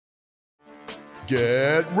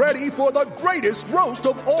Get ready for the greatest roast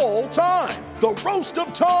of all time, the Roast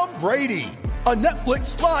of Tom Brady, a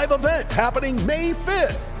Netflix live event happening May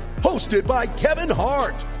 5th. Hosted by Kevin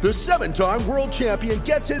Hart, the 7-time world champion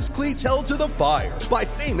gets his cleats held to the fire by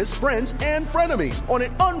famous friends and frenemies on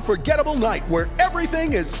an unforgettable night where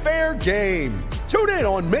everything is fair game. Tune in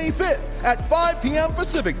on May 5th at 5 p.m.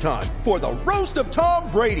 Pacific time for the Roast of Tom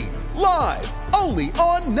Brady, live only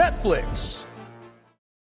on Netflix.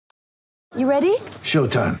 You ready?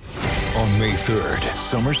 Showtime. On May 3rd,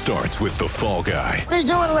 summer starts with The Fall Guy. Let's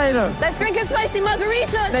do it later. Let's drink a spicy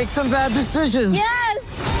margarita. Make some bad decisions. Yes!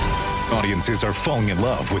 Audiences are falling in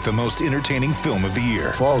love with the most entertaining film of the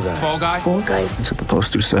year. Fall Guy. Fall Guy? Fall guy. That's what the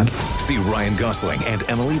poster said. See Ryan Gosling and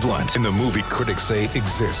Emily Blunt in the movie critics say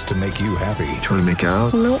exists to make you happy. Trying to make it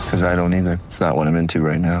out? Nope. Because I don't either. It's not what I'm into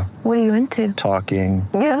right now. What are you into? Talking.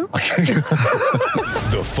 Yeah.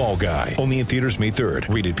 The Fall Guy. Only in theaters May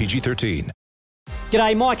 3rd. Rated PG-13.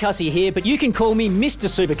 G'day, Mike Hussey here, but you can call me Mr.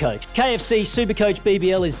 Supercoach. KFC Supercoach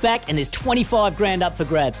BBL is back and there's 25 grand up for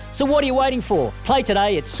grabs. So what are you waiting for? Play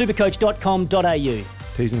today at supercoach.com.au.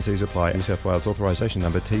 T's and C's apply. New South Wales authorisation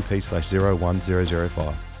number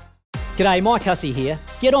TP/01005. G'day, Mike Hussey here.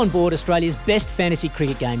 Get on board Australia's best fantasy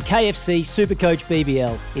cricket game, KFC Supercoach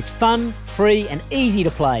BBL. It's fun, free and easy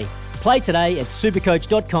to play. Play today at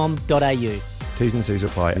supercoach.com.au. T's and C's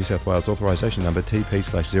apply. New South Wales authorisation number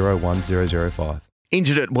TP/01005.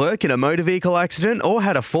 Injured at work in a motor vehicle accident or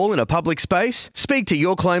had a fall in a public space? Speak to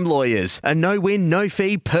Your Claim Lawyers, a no-win,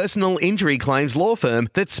 no-fee personal injury claims law firm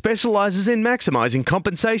that specialises in maximising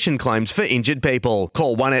compensation claims for injured people.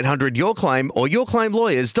 Call 1-800-YOUR-CLAIM or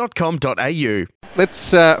yourclaimlawyers.com.au.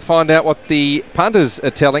 Let's find out what the punters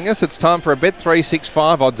are telling us. It's time for a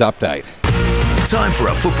Bet365 odds update. Time for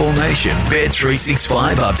a Football Nation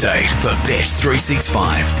Bet365 update for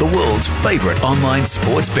Bet365, the world's favourite online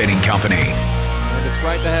sports betting company. And it's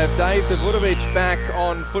great to have Dave Davutovic back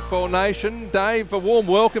on Football Nation. Dave, a warm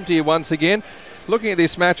welcome to you once again. Looking at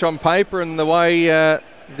this match on paper and the way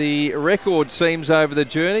the record seems over the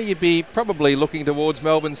journey, you'd be probably looking towards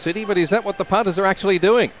Melbourne City, but is that what the punters are actually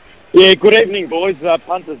doing? Yeah, good evening, boys.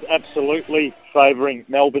 Punters absolutely favouring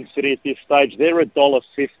Melbourne City at this stage. They're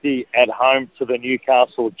 $1.50 at home to the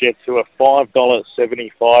Newcastle Jets, who are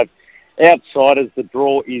 $5.75. Outsiders, the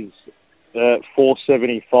draw is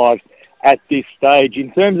 $4.75 at this stage.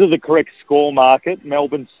 In terms of the correct score market,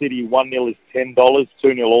 Melbourne City 1-0 is $10,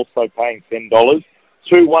 2-0 also paying $10,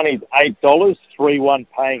 2-1 is $8, 3-1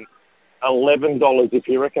 paying $11. If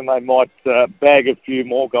you reckon they might bag a few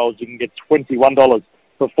more goals, you can get $21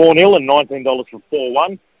 for 4-0 and $19 for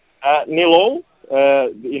 4-1. Nil all,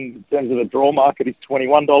 in terms of the draw market, is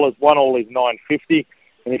 $21. 1-all is $9.50.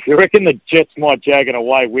 And if you reckon the Jets might jag an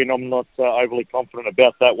away win, I'm not overly confident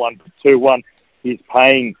about that one. 2-1 is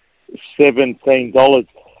paying $17.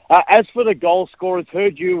 As for the goal scorers,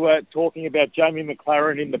 heard you talking about Jamie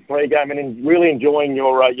McLaren in the pre-game and really enjoying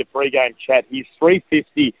your pre-game chat. He's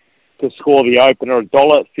 $3.50 to score the opener,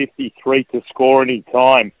 $1.53 to score any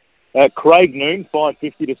time. Craig Noon,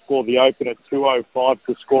 $5.50 to score the opener, $2.05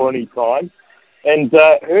 to score any time. And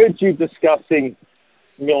heard you discussing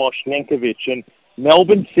Milos Ninkovic, and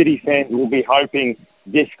Melbourne City fans will be hoping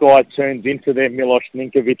this guy turns into their Milos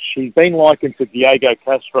Ninkovic. He's been likened to Diego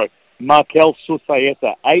Castro. Markel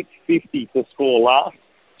Susaeta, $8.50 to score last,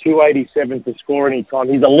 $2.87 to score any time.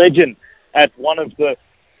 He's a legend at one of the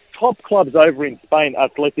top clubs over in Spain,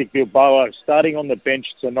 Athletic Bilbao, starting on the bench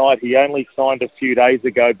tonight. He only signed a few days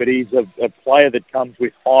ago, but he's a player that comes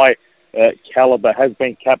with high calibre, has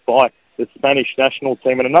been capped by the Spanish national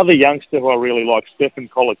team. And another youngster who I really like, Stefan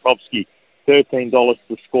Kolikovsky, $13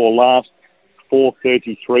 to score last,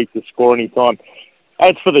 $4.33 to score any time.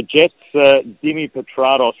 As for the Jets, Dimi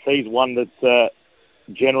Petrados, he's one that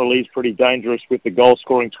generally is pretty dangerous with the goal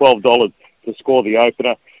scoring, $12 to score the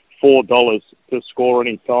opener, $4 to score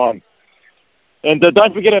any time. And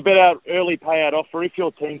don't forget about our early payout offer. If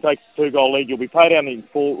your team takes a 2-goal lead, you'll be paid out in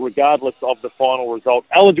full regardless of the final result.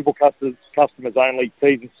 Eligible customers only.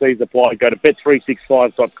 T's and C's apply. Go to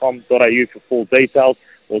bet365.com.au for full details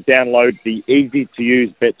or download the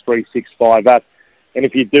easy-to-use Bet365 app. And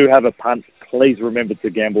if you do have a punt, please remember to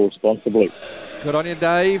gamble responsibly. Good on you,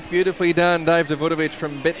 Dave. Beautifully done. Dave Davutovic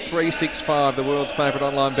from Bet365, the world's favourite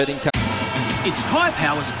online betting company. It's Tyre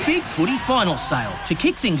Power's Big Footy Final Sale. To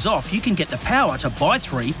kick things off, you can get the power to buy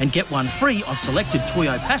 3 and get 1 free on selected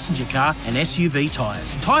Toyo passenger car and SUV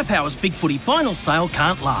tyres. Tyre Power's Big Footy Final Sale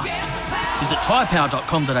can't last. Visit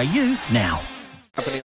tyrepower.com.au now.